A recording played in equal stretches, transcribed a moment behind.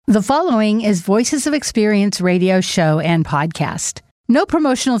The following is Voices of Experience radio show and podcast. No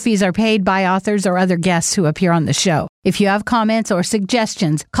promotional fees are paid by authors or other guests who appear on the show. If you have comments or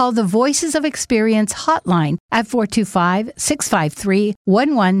suggestions, call the Voices of Experience hotline at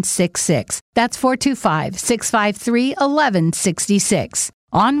 425-653-1166. That's 425-653-1166.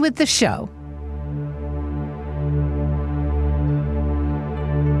 On with the show.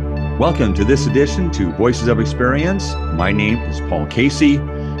 Welcome to this edition to Voices of Experience. My name is Paul Casey,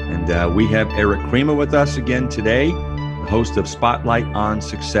 and we have Eric Crema with us again today, the host of Spotlight on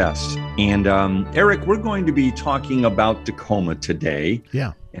Success. And Eric, we're going to be talking about Tacoma today.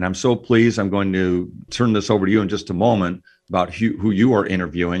 Yeah. And I'm so pleased. I'm going to turn this over to you in just a moment about who you are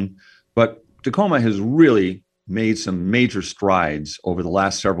interviewing. But Tacoma has really made some major strides over the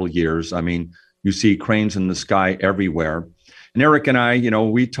last several years. I mean, you see cranes in the sky everywhere. And Eric and I,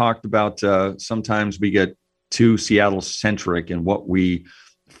 we talked about sometimes we get too Seattle-centric in what we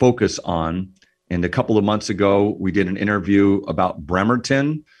focus on. And a couple of months ago, we did an interview about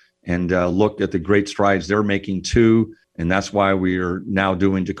Bremerton and looked at the great strides they're making too. And that's why we are now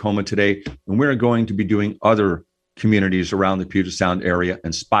doing Tacoma today. And we're going to be doing other communities around the Puget Sound area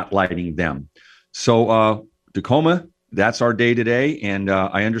and spotlighting them. So Tacoma, that's our day today. And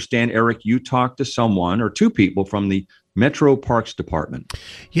I understand, Eric, you talked to someone or two people from the Metro Parks Department.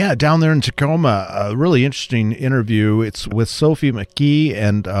 Yeah, down there in Tacoma, a really interesting interview. It's with Sophie McKee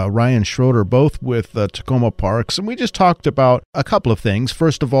and Ryan Schroeder, both with Tacoma Parks. And we just talked about a couple of things.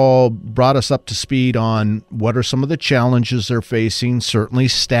 First of all, brought us up to speed on what are some of the challenges they're facing. Certainly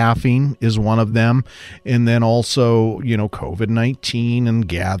staffing is one of them. And then also, COVID-19 and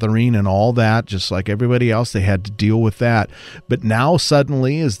gathering and all that, just like everybody else, they had to deal with that. But now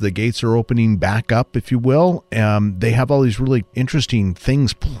suddenly, as the gates are opening back up, if you will, they have all these really interesting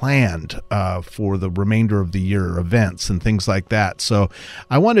things planned for the remainder of the year, events and things like that. So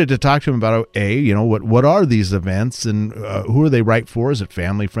I wanted to talk to him about, what are these events and who are they right for? Is it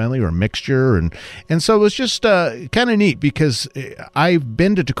family friendly or a mixture? And so it was just kind of neat because I've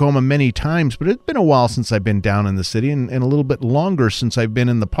been to Tacoma many times, but it's been a while since I've been down in the city and a little bit longer since I've been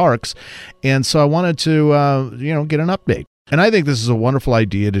in the parks. And so I wanted to, get an update. And I think this is a wonderful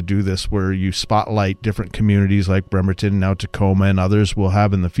idea to do this where you spotlight different communities like Bremerton, now Tacoma, and others we'll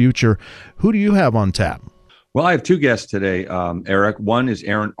have in the future. Who do you have on tap? Well, I have two guests today, Eric. One is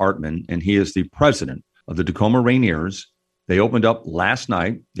Aaron Artman, and he is the president of the Tacoma Rainiers. They opened up last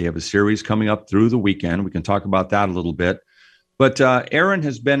night. They have a series coming up through the weekend. We can talk about that a little bit. But Aaron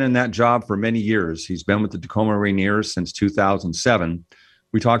has been in that job for many years. He's been with the Tacoma Rainiers since 2007.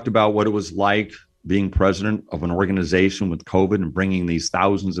 We talked about what it was like being president of an organization with COVID and bringing these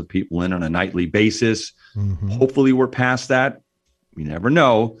thousands of people in on a nightly basis. Mm-hmm. Hopefully we're past that. We never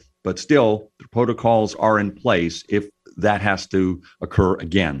know, but still the protocols are in place if that has to occur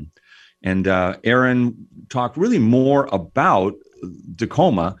again. And Aaron talked really more about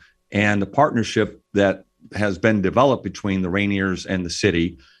Tacoma and the partnership that has been developed between the Rainiers and the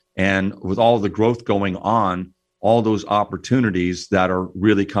city. And with all the growth going on, all those opportunities that are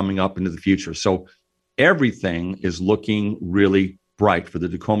really coming up into the future. So everything is looking really bright for the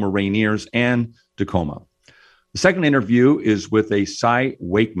Tacoma Rainiers and Tacoma. The second interview is with a Cy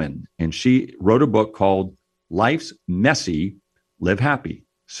Wakeman, and she wrote a book called Life's Messy, Live Happy.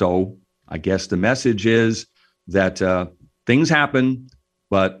 So I guess the message is that things happen,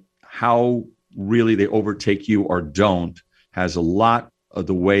 but how really they overtake you or don't has a lot of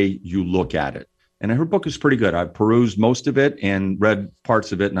the way you look at it. And her book is pretty good. I've perused most of it and read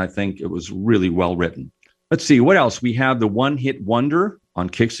parts of it, and I think it was really well written. Let's see, what else? We have the one-hit wonder on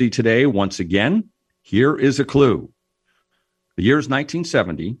Kixie today once again. Here is a clue. The year is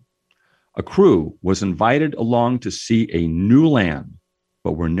 1970. A crew was invited along to see a new land,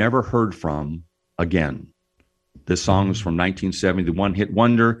 but were never heard from again. This song is from 1970, the one-hit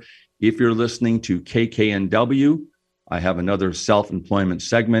wonder. If you're listening to KKNW, I have another self-employment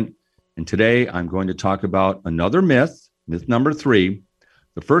segment. And today I'm going to talk about another myth, myth number 3.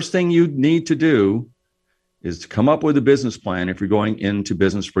 The first thing you need to do is to come up with a business plan if you're going into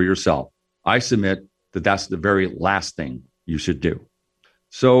business for yourself. I submit that that's the very last thing you should do.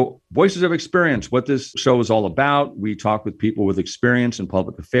 So Voices of Experience, what this show is all about. We talk with people with experience in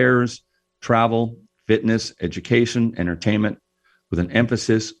public affairs, travel, fitness, education, entertainment, with an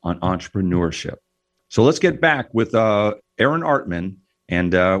emphasis on entrepreneurship. So let's get back with Aaron Artman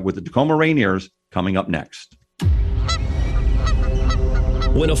and with the Tacoma Rainiers coming up next.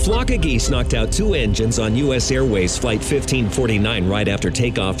 When a flock of geese knocked out 2 engines on U.S. Airways Flight 1549 right after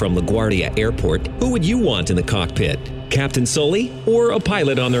takeoff from LaGuardia Airport, who would you want in the cockpit? Captain Sully or a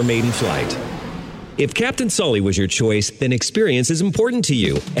pilot on their maiden flight? If Captain Sully was your choice, then experience is important to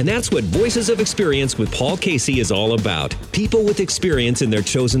you. And that's what Voices of Experience with Paul Casey is all about. People with experience in their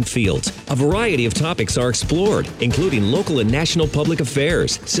chosen fields. A variety of topics are explored, including local and national public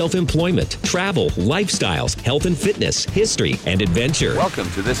affairs, self-employment, travel, lifestyles, health and fitness, history, and adventure. Welcome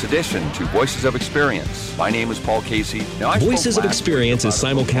to this edition to Voices of Experience. My name is Paul Casey. Voices of Experience is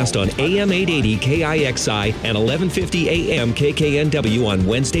simulcast on AM 880 KIXI and 1150 AM KKNW on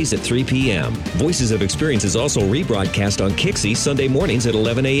Wednesdays at 3 p.m. Voices of Experience is also rebroadcast on Kixie Sunday mornings at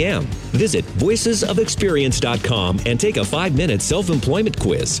 11 a.m. Visit voicesofexperience.com and take a 5-minute self-employment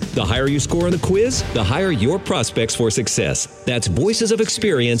quiz. The higher you score on the quiz, the higher your prospects for success. That's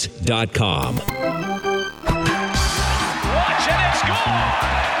voicesofexperience.com. Watch and it's gone!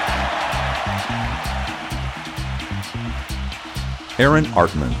 Aaron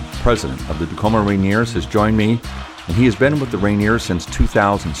Artman, president of the Tacoma Rainiers, has joined me, and he has been with the Rainiers since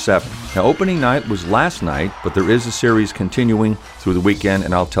 2007. Now, opening night was last night, but there is a series continuing through the weekend,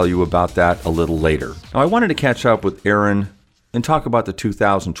 and I'll tell you about that a little later. Now, I wanted to catch up with Aaron and talk about the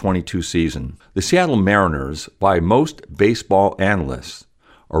 2022 season. The Seattle Mariners, by most baseball analysts,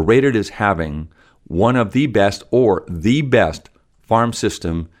 are rated as having one of the best or the best farm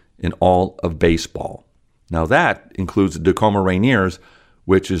system in all of baseball. Now, that includes the Tacoma Rainiers,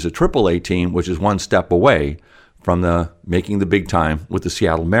 which is a AAA team, which is one step away from making the big time with the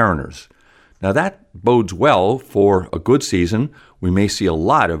Seattle Mariners. Now, that bodes well for a good season. We may see a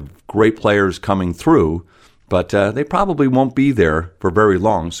lot of great players coming through, but they probably won't be there for very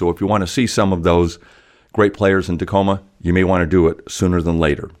long. So if you want to see some of those great players in Tacoma, you may want to do it sooner than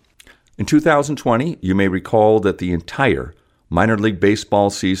later. In 2020, you may recall that the entire minor league baseball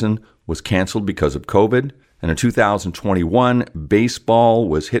season was canceled because of COVID. And in 2021, baseball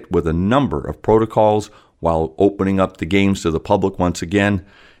was hit with a number of protocols while opening up the games to the public once again.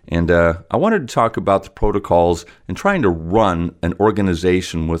 And I wanted to talk about the protocols and trying to run an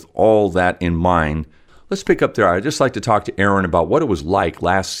organization with all that in mind. Let's pick up there. I'd just like to talk to Aaron about what it was like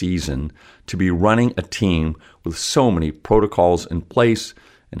last season to be running a team with so many protocols in place.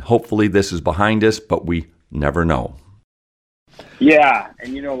 And hopefully this is behind us, but we never know. Yeah,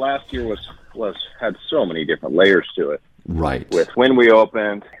 and last year had so many different layers to it. Right. With when we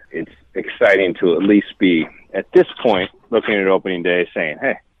opened, it's exciting to at least be, at this point, looking at opening day saying,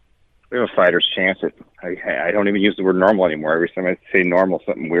 hey, we have a fighter's chance at, I don't even use the word normal anymore. Every time I say normal,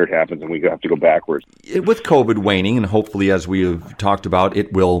 something weird happens and we have to go backwards. With COVID waning, and hopefully, as we have talked about,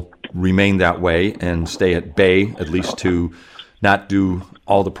 it will remain that way and stay at bay, at least to not do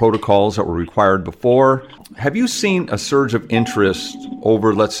all the protocols that were required before. Have you seen a surge of interest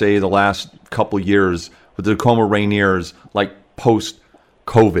over, let's say, the last couple years with the Tacoma Rainiers, like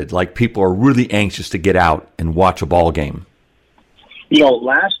post-COVID, like people are really anxious to get out and watch a ball game?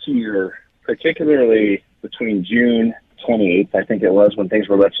 Last year, particularly between June 28th, I think it was, when things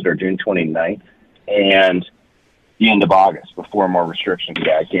were lifted, or June 29th, and the end of August, before more restrictions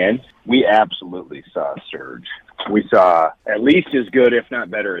back in, we absolutely saw a surge. We saw at least as good, if not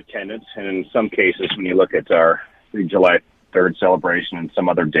better, attendance. And in some cases, when you look at our July 3rd celebration and some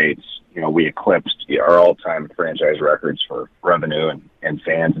other dates, we eclipsed our all-time franchise records for revenue and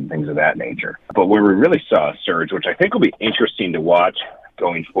fans and things of that nature. But where we really saw a surge, which I think will be interesting to watch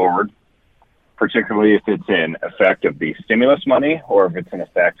going forward, particularly if it's an effect of the stimulus money or if it's an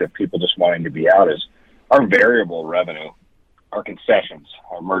effect of people just wanting to be out, is our variable revenue, our concessions,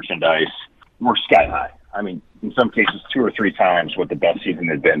 our merchandise, were sky high. I mean, in some cases, 2 or 3 times what the best season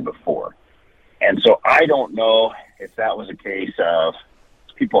had been before. And so I don't know if that was a case of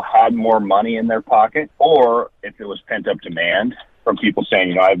people had more money in their pocket or if it was pent-up demand from people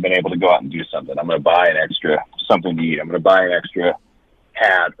saying, I've been able to go out and do something. I'm going to buy an extra something to eat. I'm going to buy an extra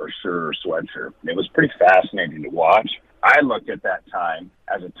hat or shirt or sweatshirt. It was pretty fascinating to watch. I looked at that time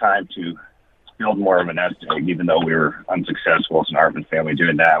as a time to build more of a nest egg, even though we were unsuccessful as an Artman family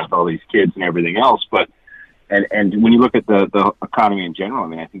doing that with all these kids and everything else. But And when you look at the economy in general, I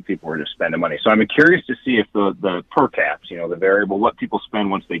mean, I think people were just spending money. So I'm curious to see if the per caps, the variable, what people spend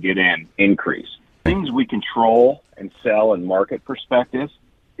once they get in, increase. Things we control and sell and market perspective,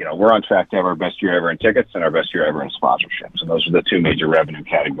 we're on track to have our best year ever in tickets and our best year ever in sponsorships. And those are the 2 major revenue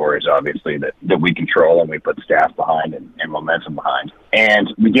categories, obviously, that we control and we put staff behind and momentum behind.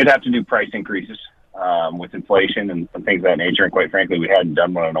 And we did have to do price increases with inflation and things of that nature. And quite frankly, we hadn't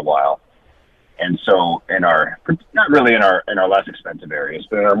done one in a while. And so not really in our less expensive areas,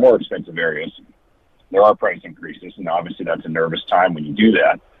 but in our more expensive areas, there are price increases. And obviously that's a nervous time when you do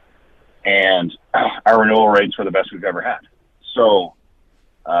that. And our renewal rates were the best we've ever had. So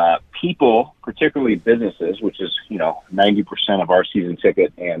people, particularly businesses, which is, 90% of our season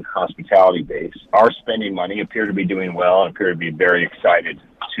ticket and hospitality base, are spending money, appear to be doing well, and appear to be very excited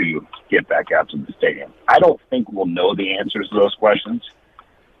to get back out to the stadium. I don't think we'll know the answers to those questions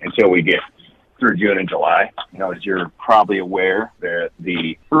until we get through June and July. As you're probably aware,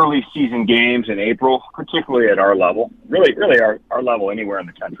 the early season games in April, particularly at our level, really our level anywhere in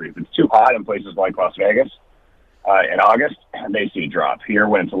the country, if it's too hot in places like Las Vegas, in August, they see a drop. Here,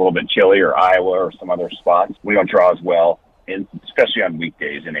 when it's a little bit chilly, or Iowa or some other spots, we don't draw as well, especially on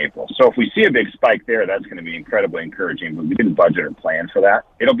weekdays in April. So if we see a big spike there, that's going to be incredibly encouraging, but we didn't budget or plan for that.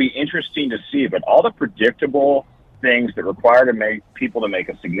 It'll be interesting to see, but all the predictable things that require people to make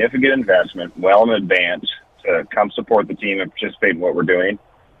a significant investment well in advance to come support the team and participate in what we're doing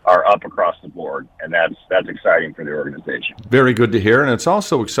are up across the board, and that's exciting for the organization. Very good to hear, and it's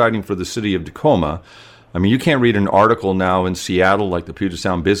also exciting for the city of Tacoma. I mean, you can't read an article now in Seattle like the Puget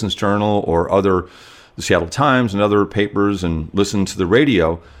Sound Business Journal or the Seattle Times and other papers, and listen to the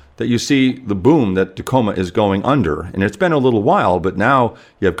radio, that you see the boom that Tacoma is going under. And it's been a little while, but now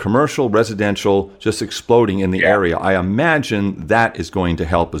you have commercial, residential just exploding in the area. I imagine that is going to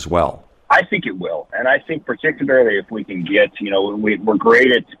help as well. I think it will. And I think particularly if we can get, we're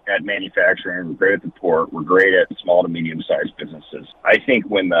great at manufacturing, we're great at the port, we're great at small to medium-sized businesses. I think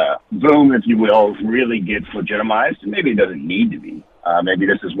when the boom, if you will, really gets legitimized, and maybe it doesn't need to be, maybe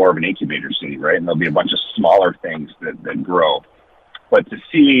this is more of an incubator city, right? And there'll be a bunch of smaller things that grow. But to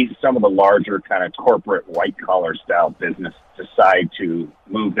see some of the larger kind of corporate white-collar style business decide to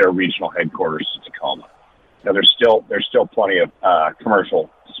move their regional headquarters to Tacoma. There's still plenty of commercial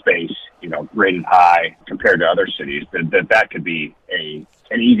space, rated high compared to other cities, that could be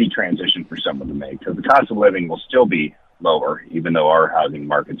an easy transition for someone to make, because the cost of living will still be lower, even though our housing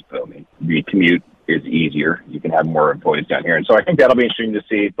market's booming. The commute is easier. You can have more employees down here. And so I think that'll be interesting to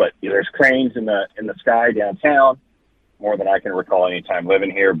see, but there's cranes in the sky downtown, more than I can recall any time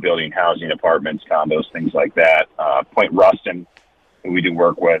living here, building housing, apartments, condos, things like that. Point Ruston, who we do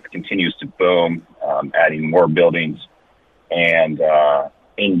work with, continues to boom, adding more buildings. And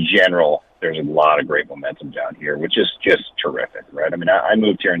in general, there's a lot of great momentum down here, which is just terrific, right? I mean, I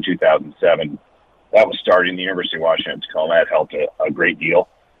moved here in 2007. That was starting the University of Washington Tacoma. That helped a great deal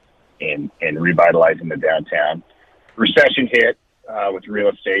in revitalizing the downtown. Recession hit with real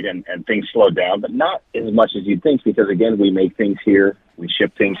estate, and things slowed down, but not as much as you'd think, because, again, we make things here, we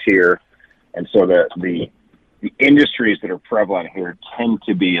ship things here, and so the industries that are prevalent here tend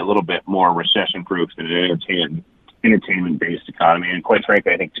to be a little bit more recession-proof than an entertainment-based economy. And quite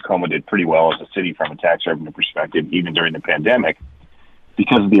frankly, I think Tacoma did pretty well as a city from a tax revenue perspective, even during the pandemic,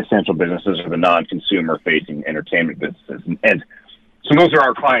 because of the essential businesses or the non-consumer-facing entertainment businesses. And so those are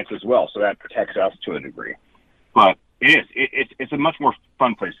our clients as well, so that protects us to a degree. But it's a much more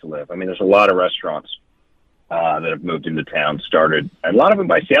fun place to live. I mean, there's a lot of restaurants that have moved into town, started, and a lot of them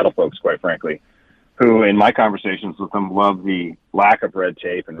by Seattle folks, quite frankly, who, in my conversations with them, love the lack of red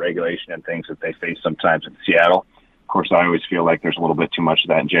tape and regulation and things that they face sometimes in Seattle. Of course, I always feel like there's a little bit too much of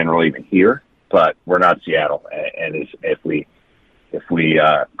that in general, even here, but we're not Seattle. And if we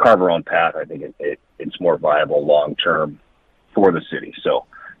carve our own path, I think it's more viable long-term for the city. So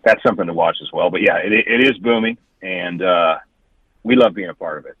that's something to watch as well. But yeah, it is booming, and we love being a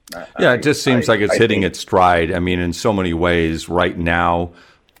part of it. It just seems like it's hitting its stride. I mean, in so many ways right now,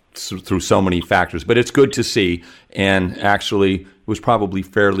 through so many factors, but it's good to see. And actually, it was probably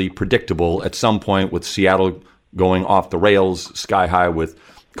fairly predictable at some point with Seattle going off the rails, sky high with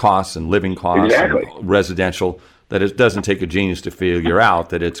costs and living costs, exactly, and residential, that it doesn't take a genius to figure out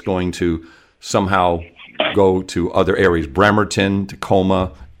that it's going to somehow go to other areas, Bremerton,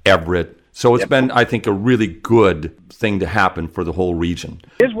 Tacoma, Everett. So it's been, I think, a really good thing to happen for the whole region.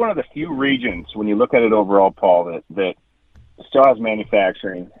 It is one of the few regions, when you look at it overall, Paul, that still has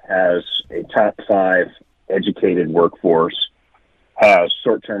manufacturing, has a top 5 educated workforce, has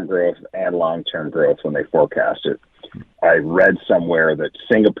short-term growth and long-term growth when they forecast it. I read somewhere that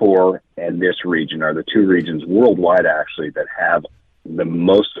Singapore and this region are the 2 regions worldwide, actually, that have the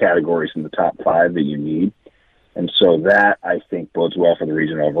most categories in the top 5 that you need. And so that, I think, bodes well for the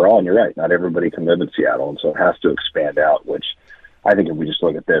region overall. And you're right, not everybody can live in Seattle, and so it has to expand out, which I think if we just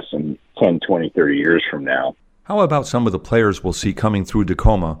look at this in 10, 20, 30 years from now. How about some of the players we'll see coming through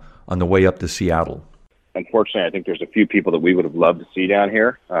Tacoma on the way up to Seattle? Unfortunately, I think there's a few people that we would have loved to see down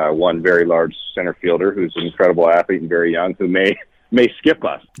here. One very large center fielder who's an incredible athlete and very young, who may skip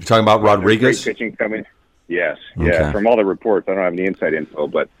us. You're talking about Rodriguez? Great pitching coming. Yes. Okay. From all the reports, I don't have any inside info,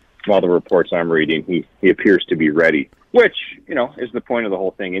 but from all the reports I'm reading, he appears to be ready which, is the point of the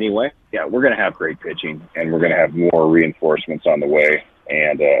whole thing anyway. Yeah, we're going to have great pitching, and we're going to have more reinforcements on the way,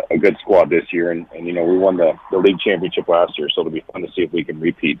 and a good squad this year. And we won the league championship last year, so it'll be fun to see if we can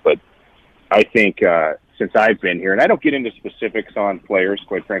repeat. But I think since I've been here, and I don't get into specifics on players,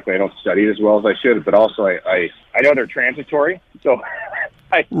 quite frankly, I don't study it as well as I should, but also I know they're transitory, so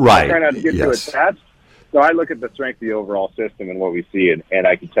I try not to get too attached. So I look at the strength of the overall system and what we see, and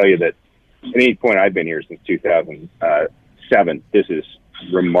I can tell you that at any point I've been here since 2007, this is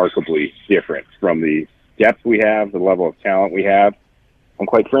remarkably different from the depth we have, the level of talent we have, and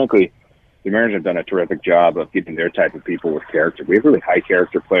quite frankly, the Mariners have done a terrific job of getting their type of people with character. We have really high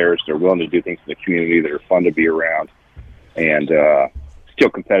character players. They're willing to do things in the community that are fun to be around, and still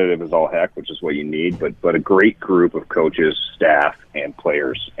competitive as all heck, which is what you need, but a great group of coaches, staff, and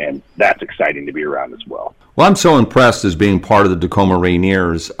players, and that's exciting to be around as well. Well, I'm so impressed as being part of the Tacoma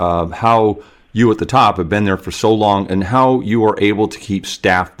Rainiers of how you at the top have been there for so long and how you are able to keep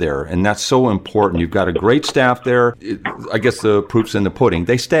staff there, and that's so important. You've got a great staff there. I guess the proof's in the pudding.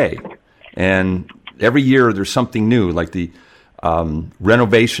 They stay. And every year there's something new, like the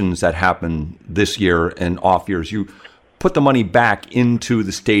renovations that happen this year and off years. You put the money back into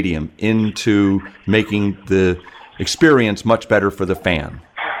the stadium, into making the experience much better for the fan.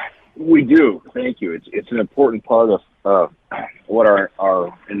 We do. Thank you. It's an important part of what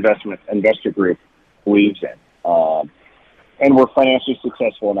our investor group believes in. And we're financially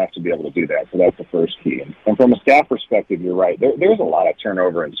successful enough to be able to do that. So that's the first key. And from a staff perspective, you're right. There's a lot of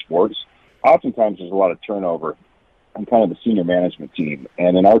turnover in sports. Oftentimes there's a lot of turnover on kind of the senior management team.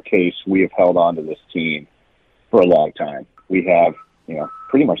 And in our case, we have held on to this team for a long time. We have,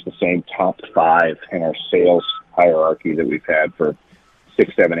 pretty much the same top 5 in our sales hierarchy that we've had for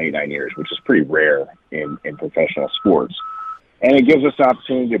 6, 7, 8, 9 years, which is pretty rare in professional sports. And it gives us the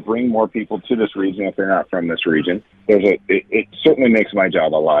opportunity to bring more people to this region if they're not from this region. It certainly makes my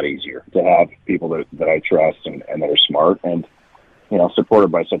job a lot easier to have people that I trust and that are smart and,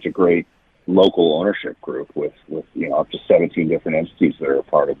 supported by such a great local ownership group with up to 17 different entities that are a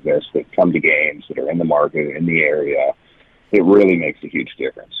part of this, that come to games, that are in the market, in the area. It really makes a huge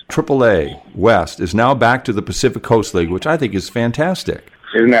difference. AAA West is now back to the Pacific Coast League, which I think is fantastic.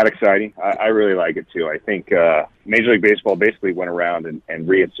 Isn't that exciting? I really like it, too. I think Major League Baseball basically went around and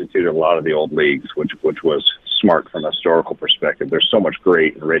reinstituted a lot of the old leagues, which was smart from a historical perspective. There's so much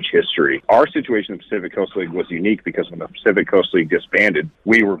great and rich history. Our situation in the Pacific Coast League was unique because when the Pacific Coast League disbanded,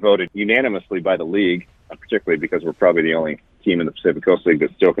 we were voted unanimously by the league, particularly because we're probably the only team in the Pacific Coast League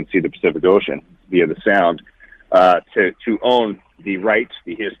that still can see the Pacific Ocean via the sound, to own the rights,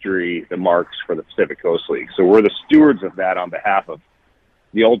 the history, the marks for the Pacific Coast League. So we're the stewards of that on behalf of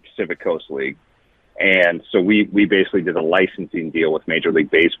the old Pacific Coast League. And so we basically did a licensing deal with Major League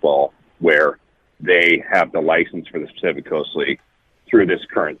Baseball where they have the license for the Pacific Coast League through this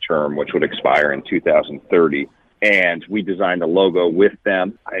current term, which would expire in 2030. And we designed a logo with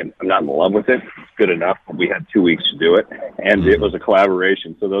them. I'm not in love with it. It's good enough. We had 2 weeks to do it. And it was a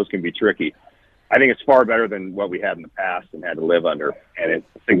collaboration, so those can be tricky. I think it's far better than what we had in the past and had to live under, and it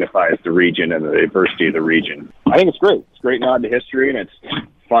signifies the region and the diversity of the region. I think it's great. It's a great nod to history, and it's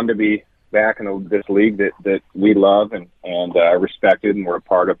fun to be back in this league that we love and respected and we're a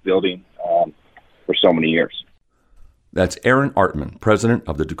part of building for so many years. That's Aaron Artman, president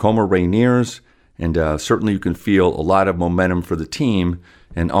of the Tacoma Rainiers, and certainly you can feel a lot of momentum for the team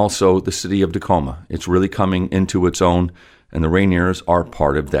and also the city of Tacoma. It's really coming into its own, and the Rainiers are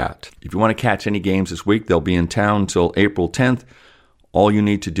part of that. If you want to catch any games this week, they'll be in town until April 10th. All you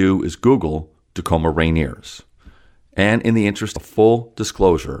need to do is Google Tacoma Rainiers. And in the interest of full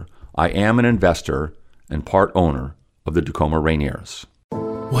disclosure, I am an investor and part owner of the Tacoma Rainiers.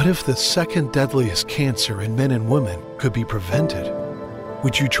 What if the second deadliest cancer in men and women could be prevented?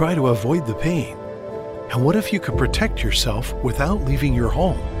 Would you try to avoid the pain? And what if you could protect yourself without leaving your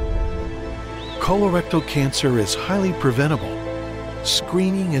home? Colorectal cancer is highly preventable.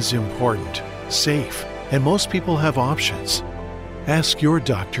 Screening is important, safe, and most people have options. Ask your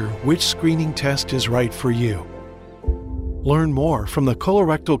doctor which screening test is right for you. Learn more from the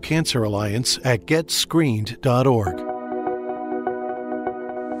Colorectal Cancer Alliance at getscreened.org.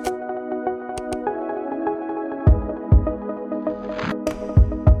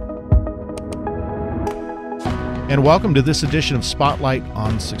 And welcome to this edition of Spotlight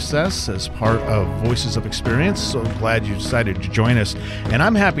on Success as part of Voices of Experience. So glad you decided to join us. And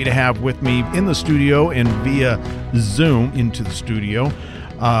I'm happy to have with me in the studio and via Zoom into the studio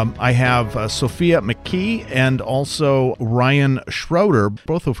I have Sophia McKee and also Ryan Schroeder,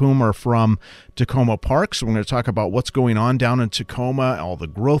 both of whom are from Tacoma Parks. We're going to talk about what's going on down in Tacoma, all the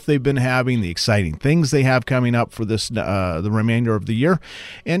growth they've been having, the exciting things they have coming up for this the remainder of the year,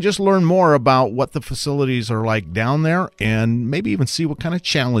 and just learn more about what the facilities are like down there and maybe even see what kind of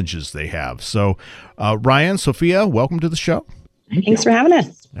challenges they have. So, Ryan, Sophia, welcome to the show. Thanks for having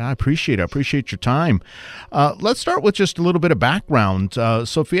us. I appreciate it. I appreciate your time. Let's start with just a little bit of background.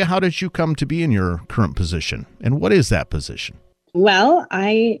 Sophia, how did you come to be in your current position, and what is that position? Well,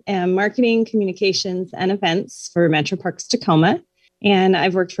 I am marketing, communications, and events for Metro Parks Tacoma, and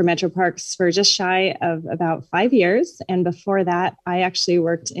I've worked for Metro Parks for just shy of about 5 years. And before that, I actually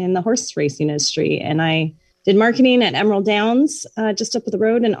worked in the horse racing industry, and I did marketing at Emerald Downs, just up the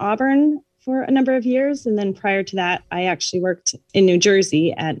road in Auburn, for a number of years. And then prior to that, I actually worked in New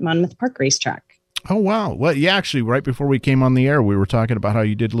Jersey at Monmouth Park Racetrack. Oh, wow. Well, yeah, actually, right before we came on the air, we were talking about how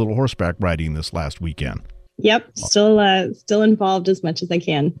you did a little horseback riding this last weekend. Yep. Still involved as much as I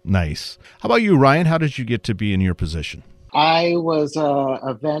can. Nice. How about you, Ryan? How did you get to be in your position? I was an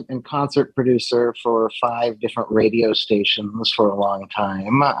event and concert producer for 5 different radio stations for a long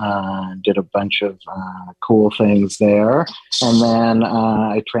time. Did a bunch of cool things there. And then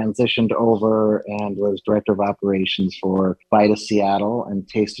I transitioned over and was director of operations for Vita Seattle and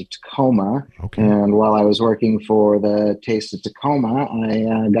Taste of Tacoma. Okay. And while I was working for the Taste of Tacoma,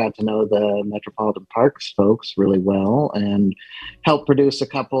 I got to know the Metropolitan Parks folks really well and helped produce a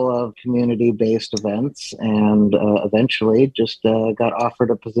couple of community-based events, and eventually just got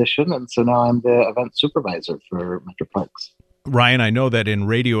offered a position, and so now I'm the event supervisor for Metro Parks. Ryan, I know that in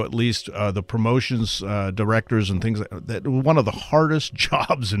radio, at least, the promotions directors and things like that, one of the hardest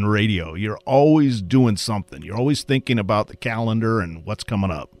jobs in radio. You're always doing something. You're always thinking about the calendar and what's coming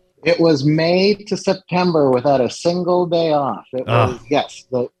up. It was May to September without a single day off. It was, yes,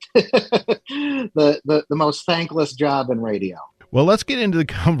 the most thankless job in radio. Well, let's get into the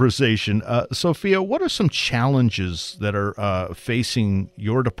conversation. Sophia, what are some challenges that are facing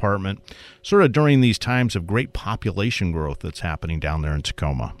your department sort of during these times of great population growth that's happening down there in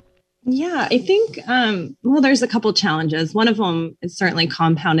Tacoma? Yeah, I think, there's a couple challenges. One of them is certainly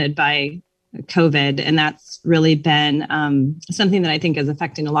compounded by COVID, and that's really been something that I think is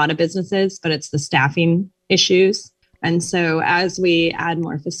affecting a lot of businesses, but it's the staffing issues. And so as we add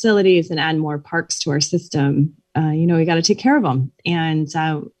more facilities and add more parks to our system, we got to take care of them. And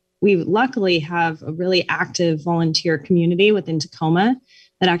we luckily have a really active volunteer community within Tacoma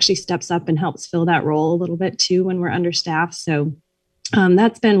that actually steps up and helps fill that role a little bit too when we're understaffed. So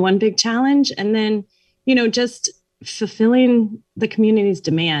that's been one big challenge. And then, just fulfilling the community's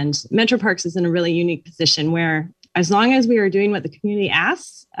demand. Metro Parks is in a really unique position where as long as we are doing what the community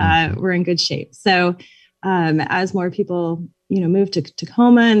asks, we're in good shape. So as more people move to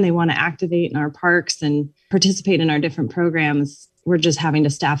Tacoma and they want to activate in our parks and participate in our different programs, we're just having to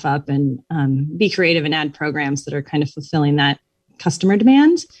staff up and be creative and add programs that are kind of fulfilling that customer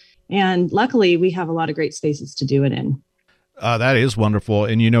demand. And luckily, we have a lot of great spaces to do it in. That is wonderful.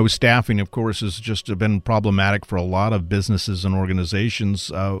 And, staffing, of course, has just been problematic for a lot of businesses and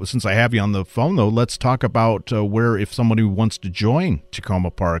organizations. Since I have you on the phone, though, let's talk about if somebody wants to join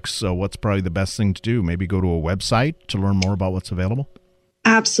Tacoma Parks, what's probably the best thing to do? Maybe go to a website to learn more about what's available?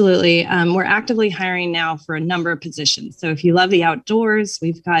 Absolutely. We're actively hiring now for a number of positions. So if you love the outdoors,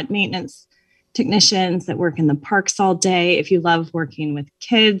 we've got maintenance technicians that work in the parks all day. If you love working with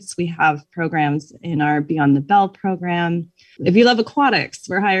kids, we have programs in our Beyond the Bell program. If you love aquatics,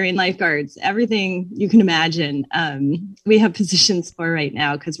 we're hiring lifeguards, everything you can imagine. We have positions for right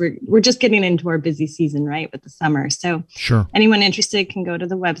now because we're just getting into our busy season, right, with the summer. So sure. Anyone interested can go to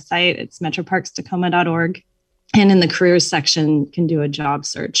the website. It's metroparkstacoma.org. And in the careers section can do a job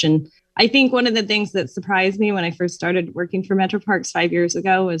search. And I think one of the things that surprised me when I first started working for Metro Parks 5 years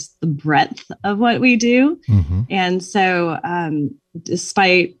ago was the breadth of what we do. Mm-hmm. And so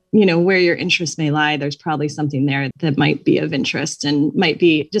despite, where your interests may lie, there's probably something there that might be of interest and might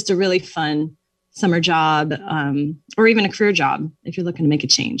be just a really fun summer job or even a career job if you're looking to make a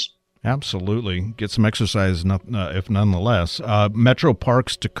change. Absolutely. Get some exercise, if nonetheless.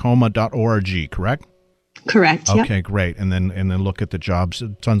 metroparkstacoma.org, correct? Correct. Okay, yep. Great. And then look at the jobs.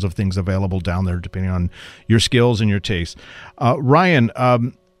 Tons of things available down there depending on your skills and your taste. Ryan,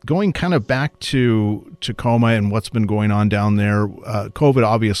 going kind of back to Tacoma and what's been going on down there, COVID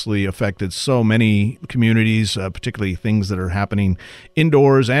obviously affected so many communities, particularly things that are happening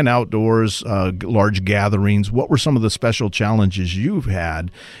indoors and outdoors, large gatherings. What were some of the special challenges you've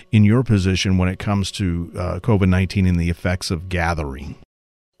had in your position when it comes to COVID-19 and the effects of gathering?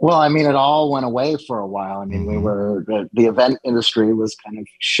 Well, I mean, it all went away for a while. I mean, the event industry was kind of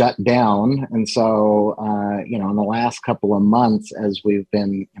shut down. And so, in the last couple of months, as we've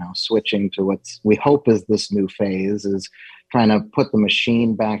been, switching to we hope is this new phase, is trying to put the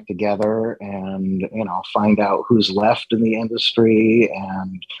machine back together and, find out who's left in the industry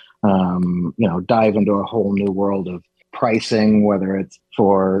and, dive into a whole new world of pricing, whether it's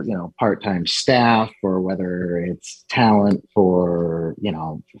for, part-time staff or whether it's talent for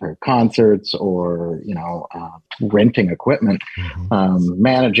concerts or, renting equipment,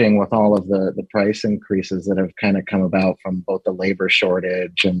 managing with all of the price increases that have kind of come about from both the labor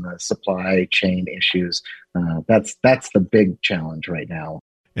shortage and the supply chain issues. That's the big challenge right now.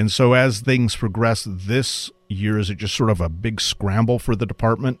 And so as things progress this year, is it just sort of a big scramble for the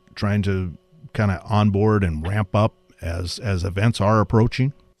department, trying to kind of onboard and ramp up as events are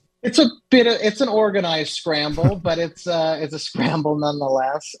approaching? It's an organized scramble, but it's a scramble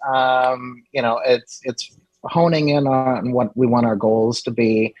nonetheless. It's honing in on what we want our goals to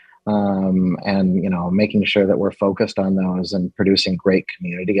be, and making sure that we're focused on those and producing great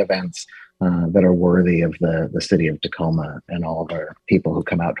community events that are worthy of the city of Tacoma and all of our people who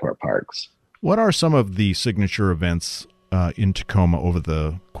come out to our parks. What are some of the signature events in Tacoma over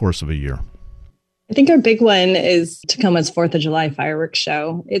the course of a year? I think our big one is Tacoma's 4th of July fireworks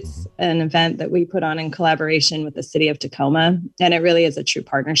show. It's an event that we put on in collaboration with the city of Tacoma, and it really is a true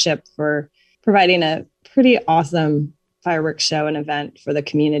partnership for providing a pretty awesome fireworks show and event for the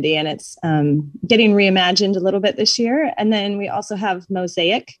community. And it's getting reimagined a little bit this year. And then we also have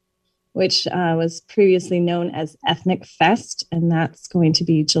Mosaic, which was previously known as Ethnic Fest, and that's going to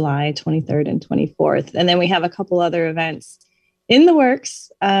be July 23rd and 24th. And then we have a couple other events in the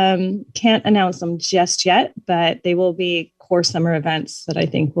works. Can't announce them just yet, but they will be core summer events that I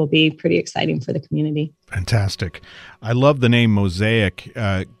think will be pretty exciting for the community. Fantastic. I love the name Mosaic.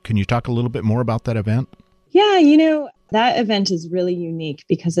 Can you talk a little bit more about that event? Yeah, that event is really unique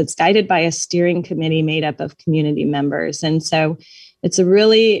because it's guided by a steering committee made up of community members. And so it's a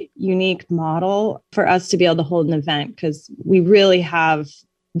really unique model for us to be able to hold an event because we really have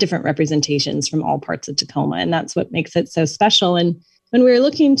different representations from all parts of Tacoma. And that's what makes it so special. And when we were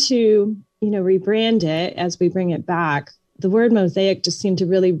looking to, rebrand it as we bring it back, the word mosaic just seemed to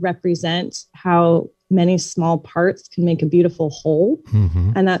really represent how many small parts can make a beautiful whole.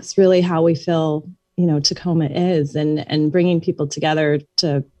 Mm-hmm. And that's really how we feel, Tacoma is and bringing people together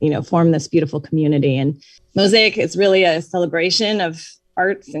to, form this beautiful community. And Mosaic is really a celebration of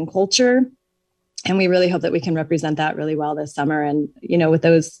arts and culture. And we really hope that we can represent that really well this summer. And, with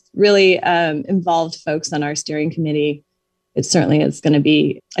those really involved folks on our steering committee, it certainly is going to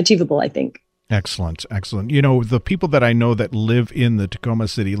be achievable, I think. Excellent. Excellent. The people that I know that live in the Tacoma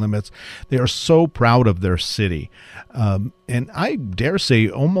city limits, they are so proud of their city. And I dare say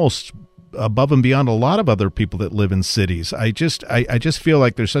almost above and beyond a lot of other people that live in cities. I just feel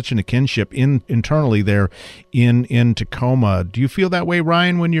like there's such a kinship internally there in Tacoma. Do you feel that way,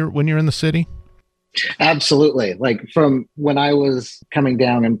 Ryan, when you're in the city? Absolutely. Like from when I was coming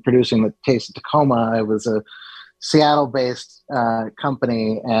down and producing the Taste of Tacoma, I was a Seattle-based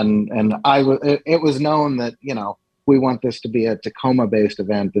company, and it was known that we want this to be a Tacoma-based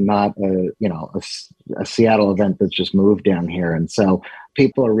event and not a Seattle event that's just moved down here. And so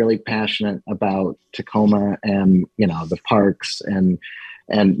people are really passionate about Tacoma and the parks and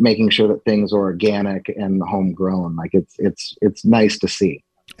making sure that things are organic and homegrown. Like it's nice to see.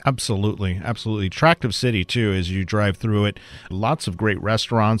 Absolutely. Absolutely. Attractive city, too, as you drive through it. Lots of great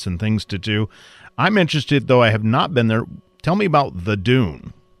restaurants and things to do. I'm interested, though I have not been there. Tell me about the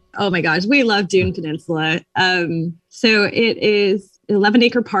Dune. Oh, my gosh. We love Dune Peninsula. So it is an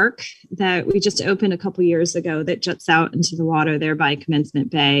 11-acre park that we just opened a couple years ago that juts out into the water there by Commencement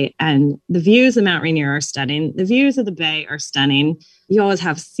Bay. And the views of Mount Rainier are stunning. The views of the bay are stunning. You always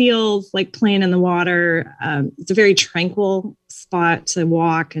have seals playing in the water. It's a very tranquil spot to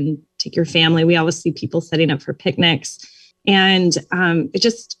walk and take your family. We always see people setting up for picnics. And it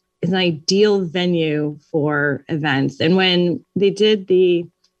just is an ideal venue for events. And when they did the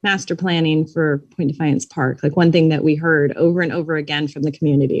master planning for Point Defiance Park, one thing that we heard over and over again from the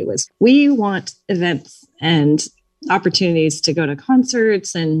community was, we want events and opportunities to go to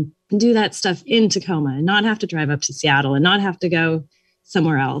concerts and do that stuff in Tacoma and not have to drive up to Seattle and not have to go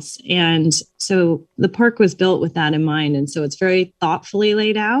somewhere else. And so the park was built with that in mind. And so it's very thoughtfully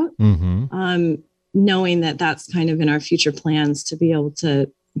laid out, knowing that that's kind of in our future plans to be able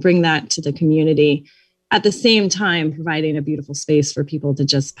to bring that to the community, at the same time providing a beautiful space for people to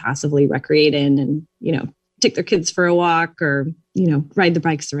just passively recreate in and, take their kids for a walk or, ride the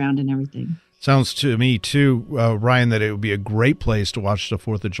bikes around and everything. Sounds to me, too, Ryan, that it would be a great place to watch the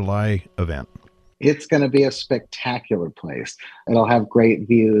 4th of July event. It's going to be a spectacular place. It'll have great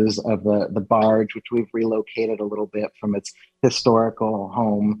views of the barge, which we've relocated a little bit from its historical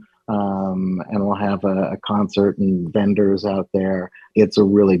home. And we'll have a concert and vendors out there. It's a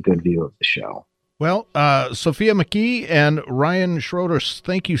really good view of the show. Well, Sophia McKee and Ryan Schroeder,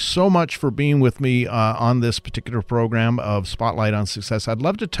 thank you so much for being with me on this particular program of Spotlight on Success. I'd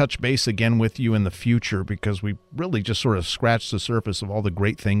love to touch base again with you in the future because we really just sort of scratched the surface of all the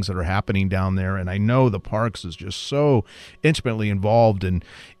great things that are happening down there. And I know the Parks is just so intimately involved in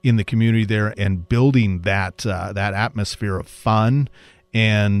the community there and building that atmosphere of fun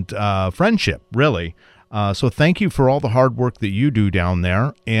and friendship, really. So thank you for all the hard work that you do down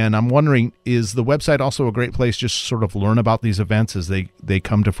there. And I'm wondering, is the website also a great place just to sort of learn about these events as they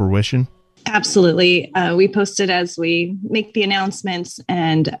come to fruition? Absolutely. We post it as we make the announcements.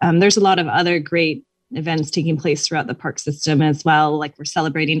 And there's a lot of other great events taking place throughout the park system as well. Like we're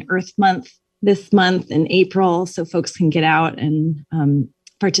celebrating Earth Month this month in April, so folks can get out and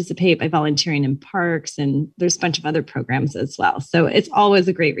participate by volunteering in parks, and there's a bunch of other programs as well. So it's always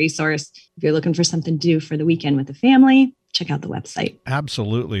a great resource. If you're looking for something to do for the weekend with the family, check out the website.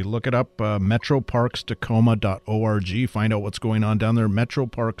 Absolutely. Look it up, metroparkstacoma.org. Find out what's going on down there,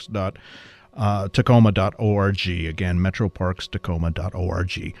 metroparks.tacoma.org. Again,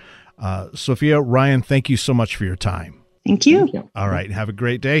 metroparkstacoma.org. Sophia, Ryan, thank you so much for your time. Thank you. All right. Have a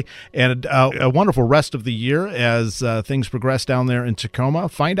great day and a wonderful rest of the year as things progress down there in Tacoma.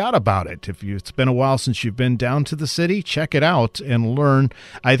 Find out about it. If it's been a while since you've been down to the city, check it out and learn.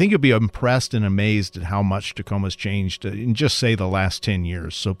 I think you'll be impressed and amazed at how much Tacoma's changed in just, say, the last 10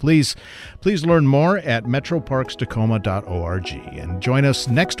 years. So please learn more at metroparkstacoma.org and join us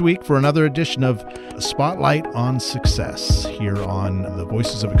next week for another edition of Spotlight on Success here on the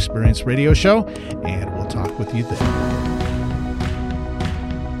Voices of Experience radio show, and we'll talk with you then.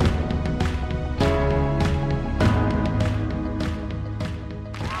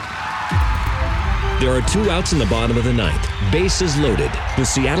 There are 2 outs in the bottom of the 9th. Bases loaded. The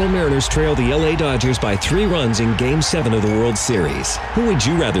Seattle Mariners trail the LA Dodgers by 3 runs in Game 7 of the World Series. Who would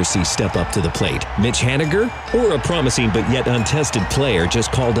you rather see step up to the plate? Mitch Haniger or a promising but yet untested player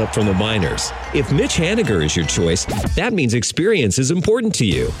just called up from the minors? If Mitch Haniger is your choice, that means experience is important to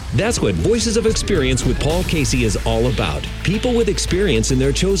you. That's what Voices of Experience with Paul Casey is all about. People with experience in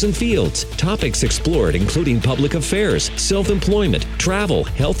their chosen fields. Topics explored including public affairs, self-employment, travel,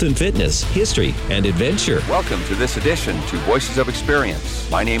 health and fitness, history, and adventure. Welcome to this edition to Voices of Experience.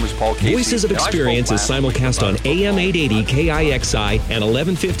 My name is Paul Casey. Voices of Experience is simulcast on AM 880 KIXI and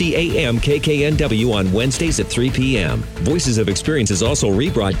 1150 AM KKNW on Wednesdays at 3 p.m. Voices of Experience is also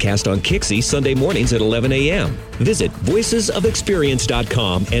rebroadcast on Kixie Sunday mornings at 11 a.m. Visit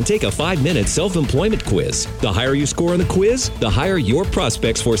voicesofexperience.com and take a 5-minute self-employment quiz. The higher you score on the quiz, the higher your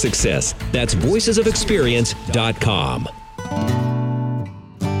prospects for success. That's voicesofexperience.com.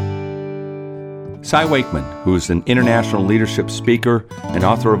 Cy Wakeman, who is an international leadership speaker and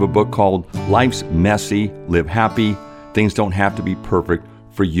author of a book called Life's Messy, Live Happy, Things Don't Have to Be Perfect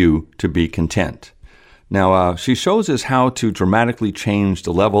for You to Be Content. Now, she shows us how to dramatically change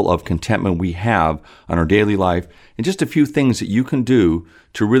the level of contentment we have on our daily life and just a few things that you can do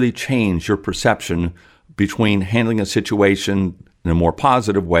to really change your perception between handling a situation in a more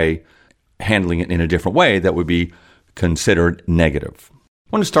positive way, handling it in a different way that would be considered negative.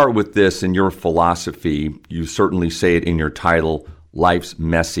 I want to start with this in your philosophy. You certainly say it in your title, Life's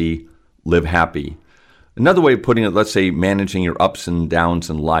Messy, Live Happy. Another way of putting it, let's say managing your ups and downs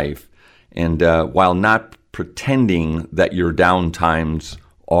in life. And while not pretending that your down times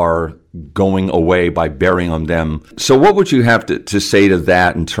are going away by burying them. So what would you have to say to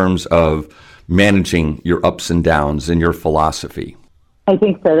that in terms of managing your ups and downs in your philosophy? I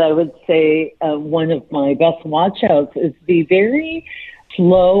think that I would say one of my best watch-outs is be very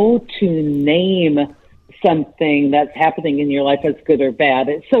slow to name something that's happening in your life as good or bad.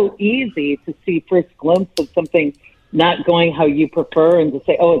 It's so easy to see first glimpse of something not going how you prefer and to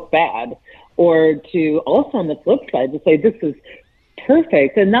say, oh, it's bad. Or to also on the flip side to say, this is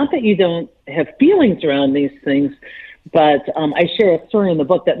perfect. And not that you don't have feelings around these things, but I share a story in the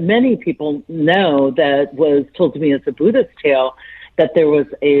book that many people know that was told to me as a Buddhist tale, that there was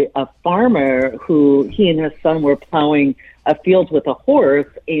a farmer who he and his son were plowing a field with a horse,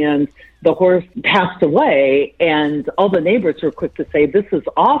 and the horse passed away, and all the neighbors were quick to say, this is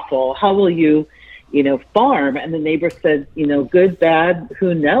awful. How will you, farm? And the neighbor said, good, bad,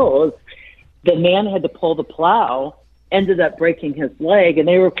 who knows? The man had to pull the plow, ended up breaking his leg, and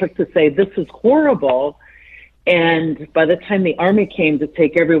they were quick to say, this is horrible. And by the time the Army came to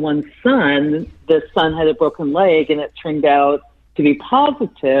take everyone's son, the son had a broken leg, and it turned out to be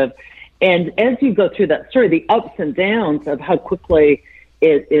positive. And as you go through that story, the ups and downs of how quickly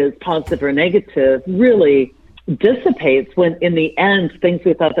it is positive or negative really dissipates when in the end, things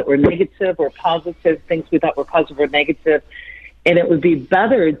we thought that were negative or positive, things we thought were positive or negative. And it would be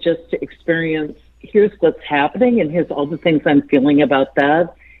better just to experience, here's what's happening and here's all the things I'm feeling about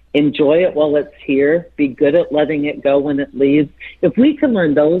that. Enjoy it while it's here. Be good at letting it go when it leaves. If we can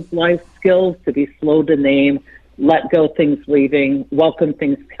learn those life skills to be slow to name, let go things leaving, welcome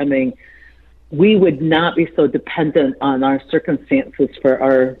things coming, we would not be so dependent on our circumstances for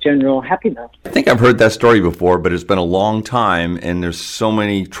our general happiness. I think I've heard that story before, but it's been a long time, and there's so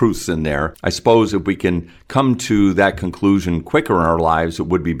many truths in there. I suppose if we can come to that conclusion quicker in our lives, it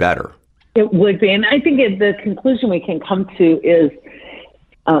would be better. It would be. And I think the conclusion we can come to is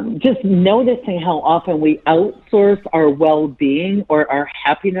just noticing how often we outsource our well-being or our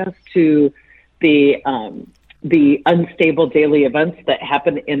happiness to the unstable daily events that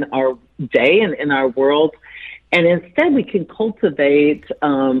happen in our day and in our world. And instead, we can cultivate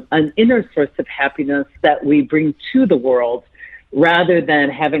an inner source of happiness that we bring to the world rather than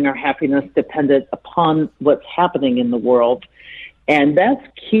having our happiness dependent upon what's happening in the world. And that's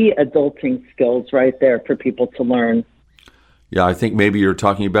key adulting skills right there for people to learn. Yeah, I think maybe you're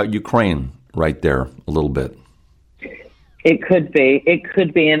talking about Ukraine right there a little bit. It could be. It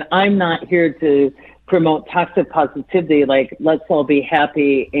could be. And I'm not here to promote toxic positivity, like let's all be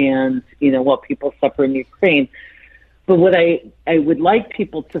happy and, while people suffer in Ukraine. But what I would like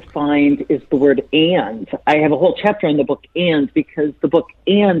people to find is the word and. I have a whole chapter in the book and, because the book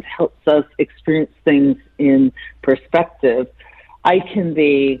and helps us experience things in perspective. I can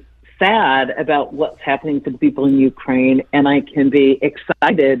be sad about what's happening to the people in Ukraine, and I can be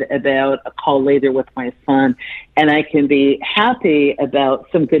excited about a call later with my son, and I can be happy about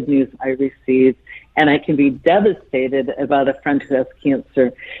some good news I received, and I can be devastated about a friend who has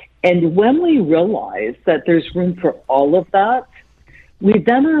cancer. And when we realize that there's room for all of that, we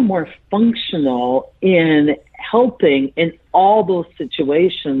then are more functional in helping in all those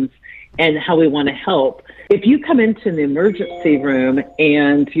situations and how we want to help. If you come into the emergency room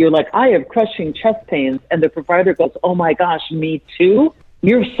and you're like, I have crushing chest pains, and the provider goes, oh my gosh, me too,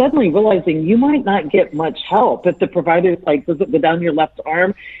 you're suddenly realizing you might not get much help. If the provider's like, does it go down your left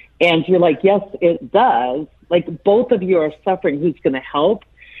arm? And you're like, yes, it does. Like, both of you are suffering. Who's going to help?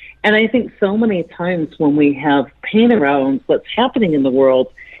 And I think so many times when we have pain around what's happening in the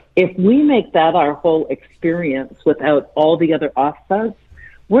world, if we make that our whole experience without all the other offsets,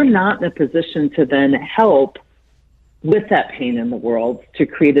 we're not in a position to then help with that pain in the world to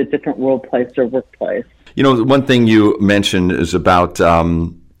create a different world-place or workplace. One thing you mentioned is about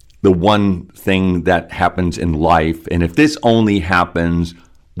the one thing that happens in life. And if this only happens,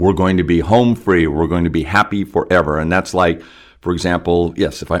 we're going to be home free. We're going to be happy forever. And that's like, for example,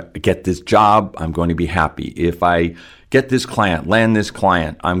 yes, if I get this job, I'm going to be happy. If I get this client, land this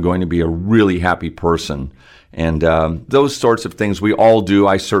client, I'm going to be a really happy person. And those sorts of things we all do.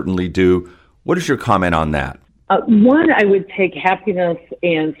 I certainly do. What is your comment on that? One, I would take happiness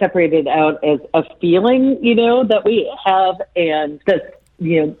and separate it out as a feeling, that we have and that,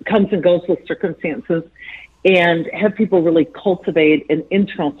 comes and goes with circumstances, and have people really cultivate an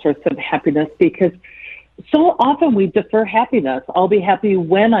internal source of happiness, because so often we defer happiness. I'll be happy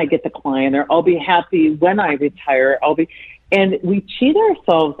when I get the client, or I'll be happy when I retire. And we cheat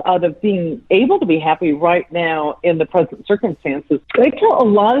ourselves out of being able to be happy right now in the present circumstances. I tell a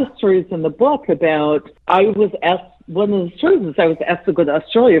lot of stories in the book about, one of the stories is I was asked to go to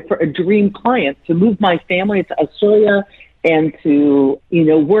Australia for a dream client, to move my family to Australia and to,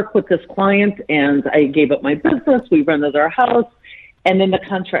 work with this client. And I gave up my business. We rented our house, and then the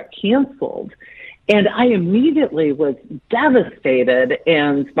contract canceled. And I immediately was devastated,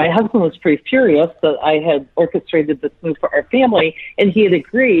 and my husband was pretty furious that I had orchestrated this move for our family, and he had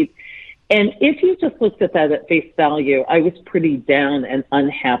agreed. And if you just looked at that at face value, I was pretty down and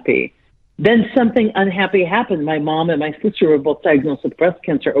unhappy. Then something unhappy happened. My mom and my sister were both diagnosed with breast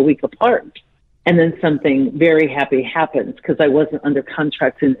cancer a week apart. And then something very happy happened because I wasn't under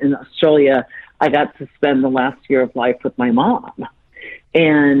contract in Australia. I got to spend the last year of life with my mom.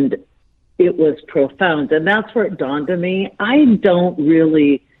 And it was profound. And that's where it dawned on me. I don't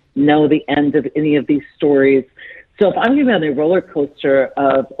really know the end of any of these stories. So if I'm going to be on a roller coaster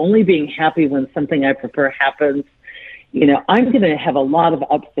of only being happy when something I prefer happens, I'm going to have a lot of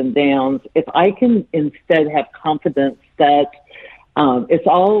ups and downs. If I can instead have confidence that it's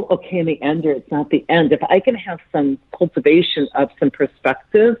all okay in the end, or it's not the end, if I can have some cultivation of some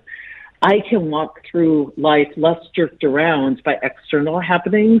perspective, I can walk through life less jerked around by external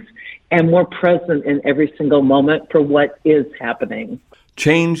happenings and more present in every single moment for what is happening.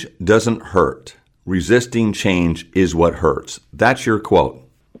 Change doesn't hurt. Resisting change is what hurts. That's your quote.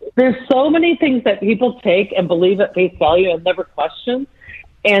 There's so many things that people take and believe at face value and never question.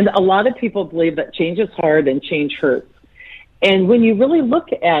 And a lot of people believe that change is hard and change hurts. And when you really look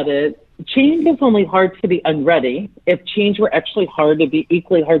at it, change is only hard to the unready. If change were actually hard, it'd be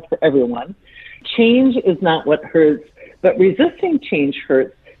equally hard for everyone. Change is not what hurts, but resisting change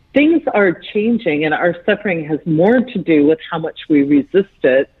hurts. Things are changing, and our suffering has more to do with how much we resist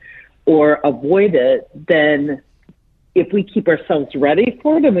it or avoid it than if we keep ourselves ready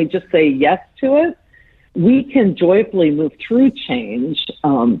for it and we just say yes to it. We can joyfully move through change.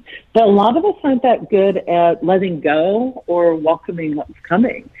 But a lot of us aren't that good at letting go or welcoming what's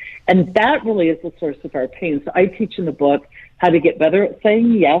coming. And that really is the source of our pain. So I teach in the book how to get better at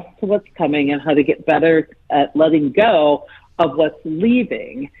saying yes to what's coming and how to get better at letting go of what's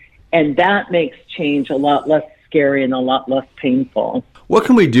leaving. And that makes change a lot less scary and a lot less painful. What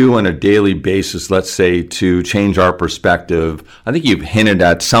can we do on a daily basis, let's say, to change our perspective? I think you've hinted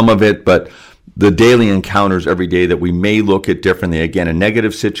at some of it, but the daily encounters every day that we may look at differently. Again, a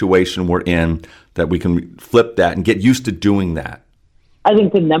negative situation we're in, that we can flip that and get used to doing that. I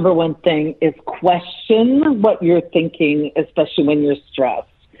think the number one thing is question what you're thinking, especially when you're stressed.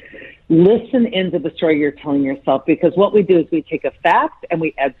 Listen into the story you're telling yourself, because what we do is we take a fact and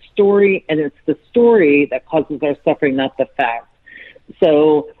we add story, and it's the story that causes our suffering, not the fact.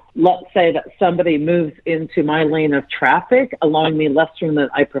 So let's say that somebody moves into my lane of traffic, allowing me less room than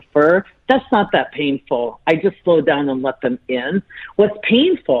I prefer. That's not that painful. I just slow down and let them in. What's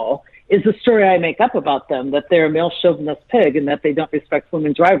painful is the story I make up about them, that they're a male chauvinist pig and that they don't respect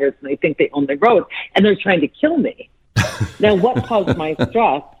women drivers and they think they own the road and they're trying to kill me. Now, what caused my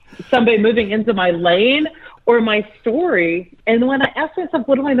stress? Somebody moving into my lane or my story? And when I ask myself,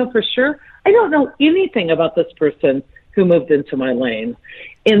 what do I know for sure? I don't know anything about this person who moved into my lane.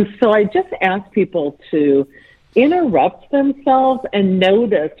 And so I just ask people to interrupt themselves and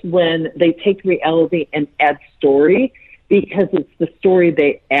notice when they take reality and add story, because it's the story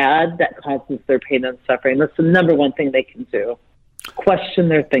they add that causes their pain and suffering. That's the number one thing they can do. Question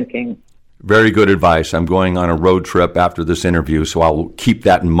their thinking. Very good advice. I'm going on a road trip after this interview, so I'll keep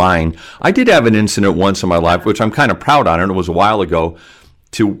that in mind. I did have an incident once in my life, which I'm kind of proud on, and it was a while ago.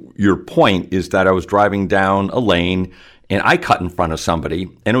 To your point, is that I was driving down a lane and I cut in front of somebody,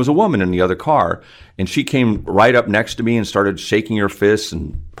 and it was a woman in the other car, and she came right up next to me and started shaking her fists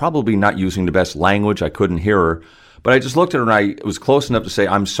and probably not using the best language. I couldn't hear her, but I just looked at her and I was close enough to say,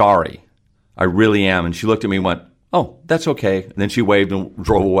 "I'm sorry. I really am." And she looked at me and went, "Oh, that's okay." And then she waved and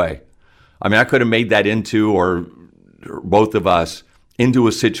drove away. I mean, I could have made that into, or both of us, into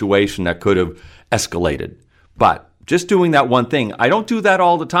a situation that could have escalated. But just doing that one thing, I don't do that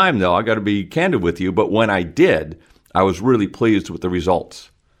all the time, though. I got to be candid with you. But when I did, I was really pleased with the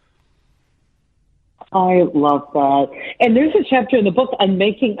results. I love that. And there's a chapter in the book on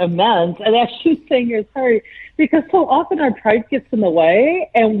making amends and actually saying you're sorry, because so often our pride gets in the way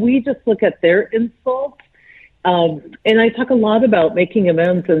and we just look at their insults. And I talk a lot about making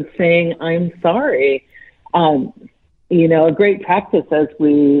amends and saying, I'm sorry. You know, a great practice as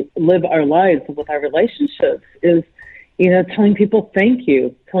we live our lives with our relationships is, you know, telling people thank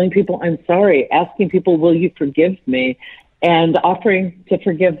you, telling people I'm sorry, asking people, will you forgive me, and offering to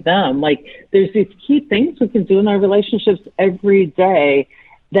forgive them. Like, there's these key things we can do in our relationships every day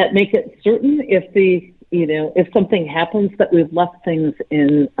that make it certain if something happens that we've left things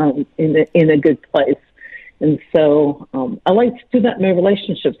in a good place. And so I like to do that in my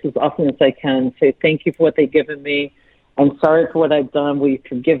relationships as often as I can. Say thank you for what they've given me. I'm sorry for what I've done. Will you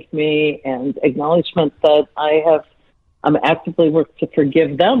forgive me? And acknowledgement that I'm actively working to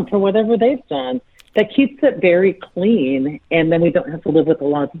forgive them for whatever they've done. That keeps it very clean, and then we don't have to live with a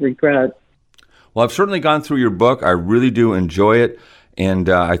lot of regret. Well, I've certainly gone through your book. I really do enjoy it, and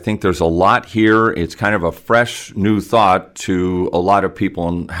I think there's a lot here. It's kind of a fresh new thought to a lot of people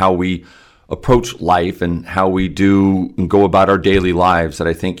on how we approach life and how we do and go about our daily lives, that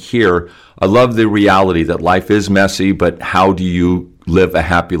I think here, I love the reality that life is messy, but how do you live a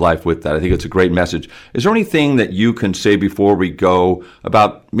happy life with that? I think it's a great message. Is there anything that you can say before we go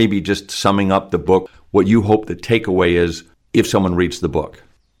about maybe just summing up the book, what you hope the takeaway is if someone reads the book?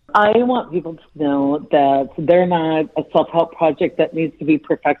 I want people to know that they're not a self-help project that needs to be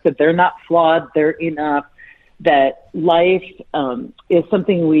perfected. They're not flawed. They're enough. That life is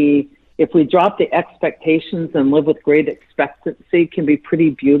something we if we drop the expectations and live with great expectancy, can be pretty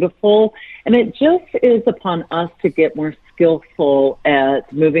beautiful. And it just is upon us to get more skillful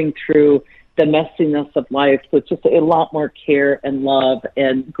at moving through the messiness of life with just a lot more care and love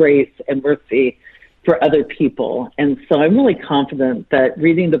and grace and mercy for other people. And so I'm really confident that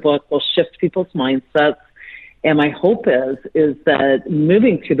reading the book will shift people's mindsets. And my hope is that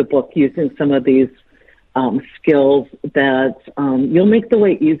moving through the book using some of these skills that you'll make the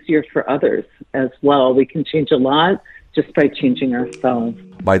way easier for others as well. We can change a lot just by changing ourselves.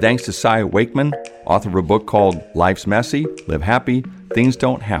 My thanks to Cy Wakeman, author of a book called Life's Messy, Live Happy, Things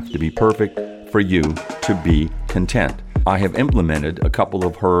Don't Have to Be Perfect for You to Be Content. I have implemented a couple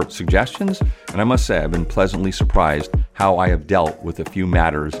of her suggestions, and I must say I've been pleasantly surprised how I have dealt with a few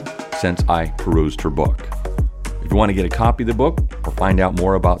matters since I perused her book. If you want to get a copy of the book or find out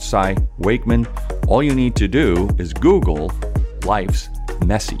more about Cy Wakeman, all you need to do is Google Life's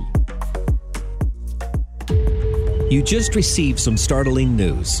Messy. You just received some startling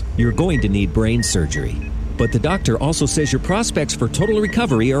news. You're going to need brain surgery. But the doctor also says your prospects for total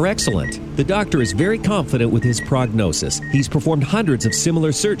recovery are excellent. The doctor is very confident with his prognosis. He's performed hundreds of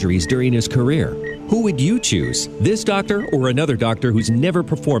similar surgeries during his career. Who would you choose? This doctor or another doctor who's never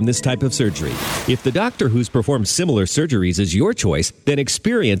performed this type of surgery? If the doctor who's performed similar surgeries is your choice, then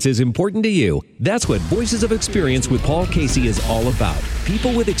experience is important to you. That's what Voices of Experience with Paul Casey is all about.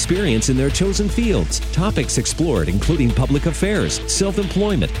 People with experience in their chosen fields. Topics explored including public affairs,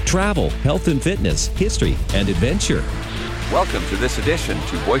 self-employment, travel, health and fitness, history, and adventure. Welcome to this edition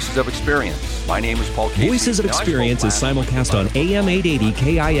to Voices of Experience. My name is Paul Casey. Voices of Experience is simulcast on AM 880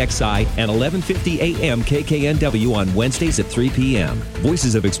 KIXI and 1150 AM KKNW on Wednesdays at 3 p.m.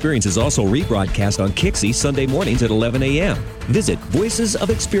 Voices of Experience is also rebroadcast on Kixie Sunday mornings at 11 a.m. Visit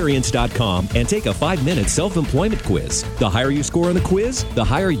voicesofexperience.com and take a 5-minute self-employment quiz. The higher you score on the quiz, the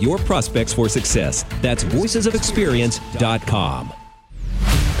higher your prospects for success. That's voicesofexperience.com.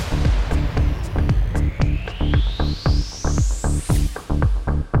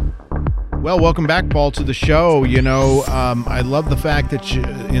 Well, welcome back, Paul, to the show. You know, I love the fact that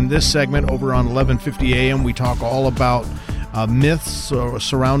in this segment over on 1150 AM, we talk all about myths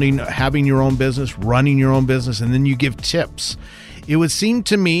surrounding having your own business, running your own business, and then you give tips. It would seem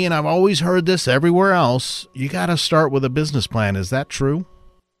to me, and I've always heard this everywhere else, you got to start with a business plan. Is that true?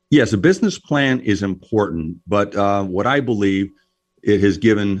 Yes, a business plan is important, but what I believe, it has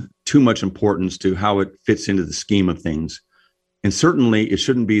given too much importance to how it fits into the scheme of things. And certainly it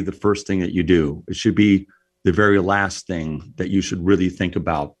shouldn't be the first thing that you do. It should be the very last thing that you should really think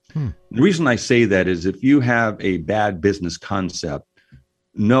about. The reason I say that is if you have a bad business concept,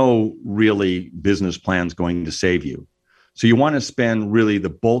 no really business plan is going to save you. So you want to spend really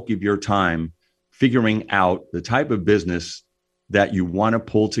the bulk of your time figuring out the type of business that you want to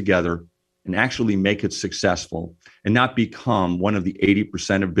pull together and actually make it successful and not become one of the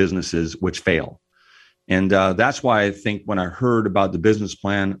 80% of businesses which fail. And that's why I think when I heard about the business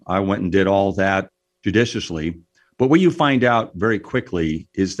plan, I went and did all that judiciously. But what you find out very quickly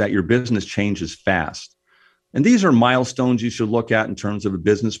is that your business changes fast. And these are milestones you should look at in terms of a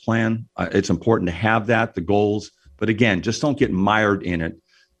business plan. It's important to have that, the goals. But again, just don't get mired in it,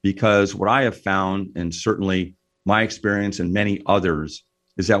 because what I have found, and certainly my experience and many others,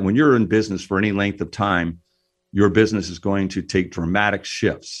 is that when you're in business for any length of time, your business is going to take dramatic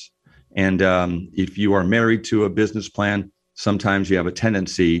shifts. And if you are married to a business plan, sometimes you have a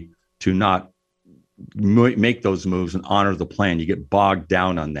tendency to not make those moves and honor the plan. You get bogged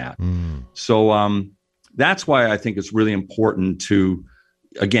down on that. So that's why I think it's really important to,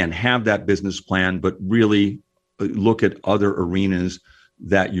 again, have that business plan, but really look at other arenas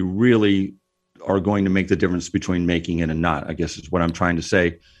that you really are going to make the difference between making it and not, I guess is what I'm trying to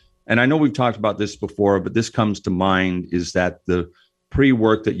say. And I know we've talked about this before, but this comes to mind is that the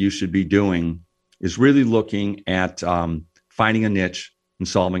pre-work that you should be doing is really looking at finding a niche and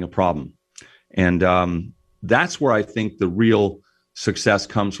solving a problem. And that's where I think the real success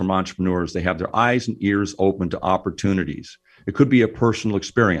comes from entrepreneurs. They have their eyes and ears open to opportunities. It could be a personal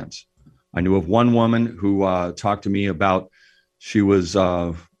experience. I knew of one woman who talked to me about she was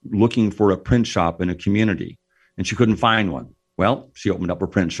looking for a print shop in a community and she couldn't find one. Well, she opened up a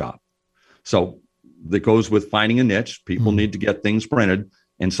print shop. So that goes with finding a niche. People need to get things printed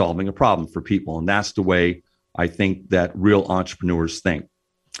and solving a problem for people. And that's the way I think that real entrepreneurs think.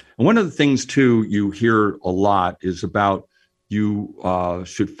 And one of the things, too, you hear a lot is about you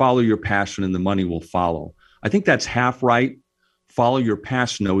should follow your passion and the money will follow. I think that's half right. Follow your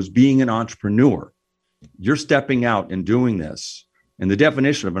passion, though, is being an entrepreneur. You're stepping out and doing this. And the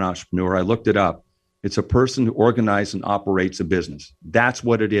definition of an entrepreneur, I looked it up. It's a person who organizes and operates a business. That's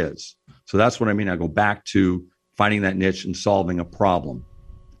what it is. So that's what I mean. I go back to finding that niche and solving a problem.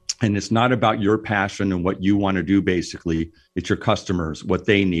 And it's not about your passion and what you want to do, basically. It's your customers, what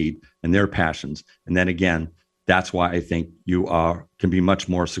they need and their passions. And then again, that's why I think you can be much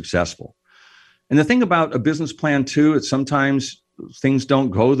more successful. And the thing about a business plan too, is sometimes things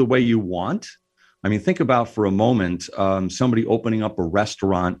don't go the way you want. I mean, think about for a moment, somebody opening up a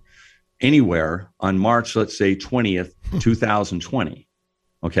restaurant anywhere on March, let's say 20th, 2020.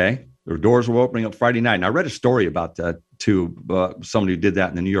 Okay. Their doors were opening up Friday night. And I read a story about that too. Somebody who did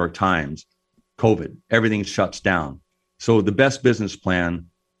that in the New York Times. COVID, everything shuts down. So the best business plan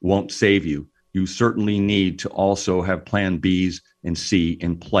won't save you. You certainly need to also have plan B's and C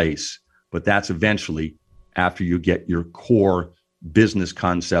in place. But that's eventually after you get your core business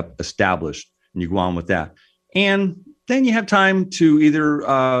concept established and you go on with that. And then you have time to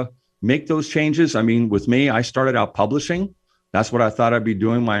either make those changes. I mean, with me, I started out publishing. That's what I thought I'd be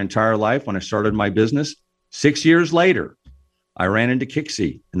doing my entire life when I started my business. 6 years later, I ran into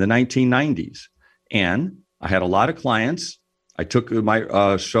Kixie in the 1990s. And I had a lot of clients. I took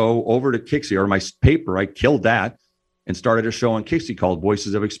my show over to Kixie, or my paper. I killed that and started a show on Kixie called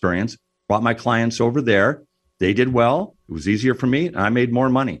Voices of Experience. Brought my clients over there. They did well. It was easier for me, and I made more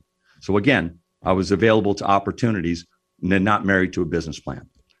money. So again, I was available to opportunities and then not married to a business plan.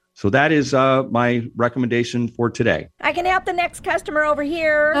 So that is my recommendation for today. I can help the next customer over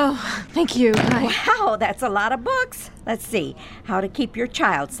here. Oh, thank you. Wow, that's a lot of books. Let's see. How to keep your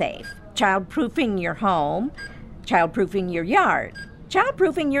child safe. Child-proofing your home. Child-proofing your yard.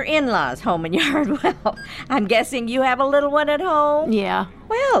 Child-proofing your in-laws' home and yard. Well, I'm guessing you have a little one at home? Yeah.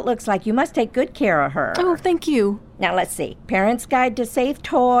 Well, it looks like you must take good care of her. Oh, thank you. Now, let's see. Parent's Guide to Safe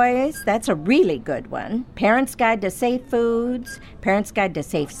Toys. That's a really good one. Parent's Guide to Safe Foods. Parent's Guide to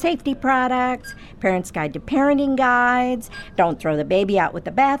Safe Safety Products. Parent's Guide to Parenting Guides. Don't throw the baby out with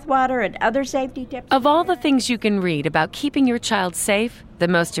the bathwater, and other safety tips. Of all the things you can read about keeping your child safe, the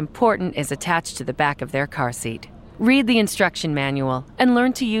most important is attached to the back of their car seat. Read the instruction manual and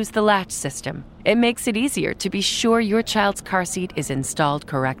learn to use the latch system. It makes it easier to be sure your child's car seat is installed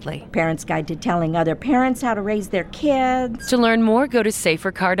correctly. Parent's Guide to Telling Other Parents How to Raise Their Kids. To learn more, go to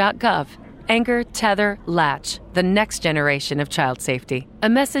safercar.gov. Anchor, Tether, Latch, the next generation of child safety. A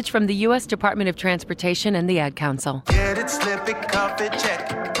message from the U.S. Department of Transportation and the Ad Council. Get it, slip it, cuff it,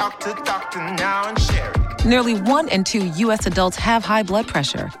 check it. Talk to doctor now and share it. Nearly 1 in 2 U.S. adults have high blood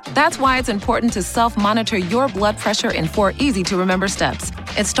pressure. That's why it's important to self-monitor your blood pressure in 4 easy-to-remember steps.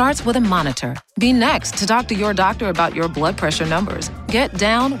 It starts with a monitor. Be next to talk to your doctor about your blood pressure numbers. Get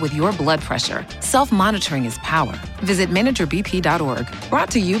down with your blood pressure. Self-monitoring is power. Visit managerbp.org. Brought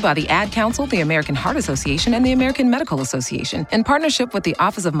to you by the Ad Council, the American Heart Association, and the American Medical Association, in partnership with the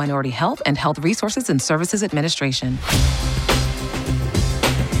Office of Minority Health and Health Resources and Services Administration.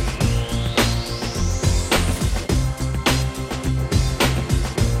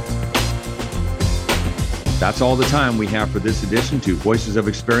 That's all the time we have for this edition to Voices of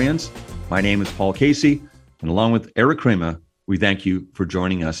Experience. My name is Paul Casey, and along with Eric Crema, we thank you for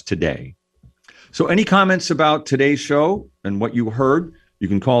joining us today. So any comments about today's show and what you heard, you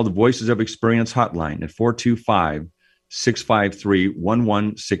can call the Voices of Experience hotline at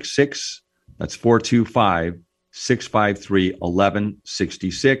 425-653-1166. That's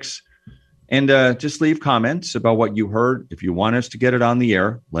 425-653-1166. And just leave comments about what you heard. If you want us to get it on the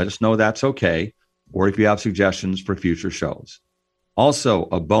air, let us know that's okay. Or if you have suggestions for future shows. Also,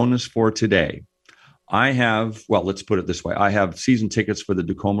 a bonus for today. I have, well, let's put it this way. I have season tickets for the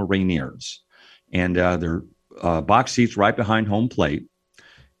Tacoma Rainiers. And they're box seats right behind home plate.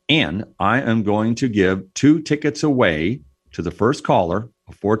 And I am going to give 2 tickets away to the first caller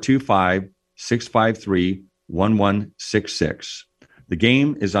of 425-653-1166. The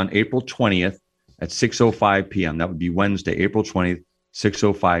game is on April 20th at 6:05 p.m. That would be Wednesday, April 20th,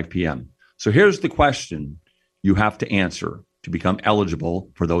 6:05 p.m. So here's the question you have to answer to become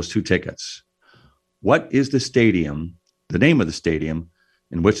eligible for those 2 tickets. What is the stadium, the name of the stadium,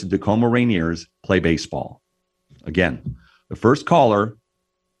 in which the Tacoma Rainiers play baseball? Again, the first caller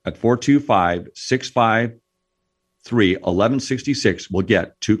at 425-653-1166 will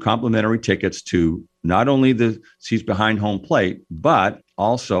get 2 complimentary tickets to not only the seats behind home plate, but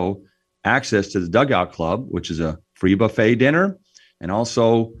also access to the Dugout Club, which is a free buffet dinner, and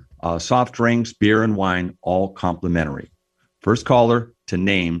also soft drinks, beer, and wine, all complimentary. First caller to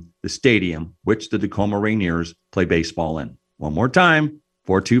name the stadium which the Tacoma Rainiers play baseball in. One more time,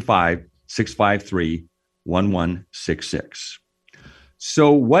 425-653-1166.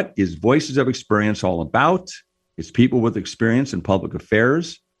 So what is Voices of Experience all about? It's people with experience in public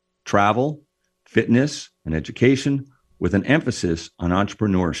affairs, travel, fitness, and education with an emphasis on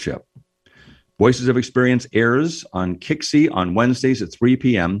entrepreneurship. Voices of Experience airs on KIXI on Wednesdays at 3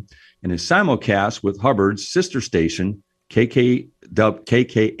 p.m. and is simulcast with Hubbard's sister station, KKNW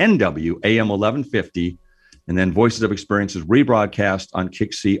AM 1150. And then Voices of Experience is rebroadcast on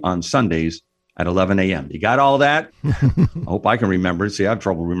KIXI on Sundays at 11 a.m. You got all that? I hope I can remember it. See, I have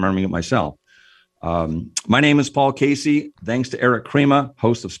trouble remembering it myself. My name is Paul Casey. Thanks to Eric Crema,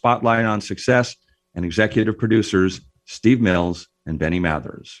 host of Spotlight on Success, and executive producers Steve Mills and Benny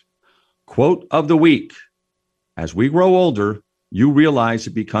Mathers. Quote of the week: as we grow older, you realize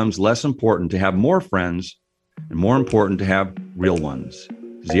it becomes less important to have more friends and more important to have real ones.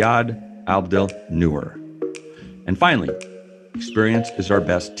 Ziad Abdel Noor. And finally, experience is our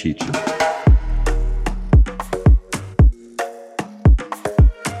best teacher.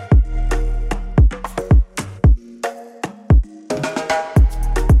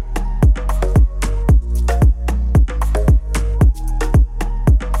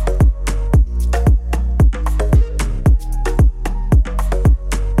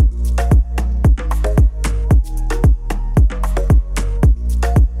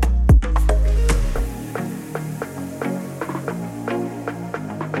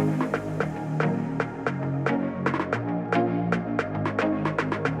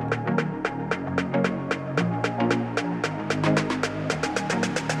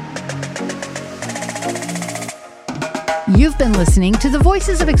 You've been listening to the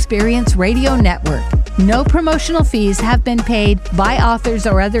Voices of Experience Radio Network. No promotional fees have been paid by authors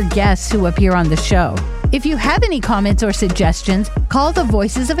or other guests who appear on the show. If you have any comments or suggestions, call the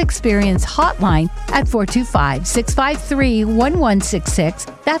Voices of Experience hotline at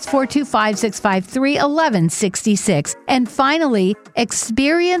 425-653-1166. That's 425-653-1166. And finally,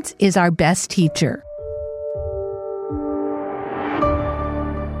 experience is our best teacher.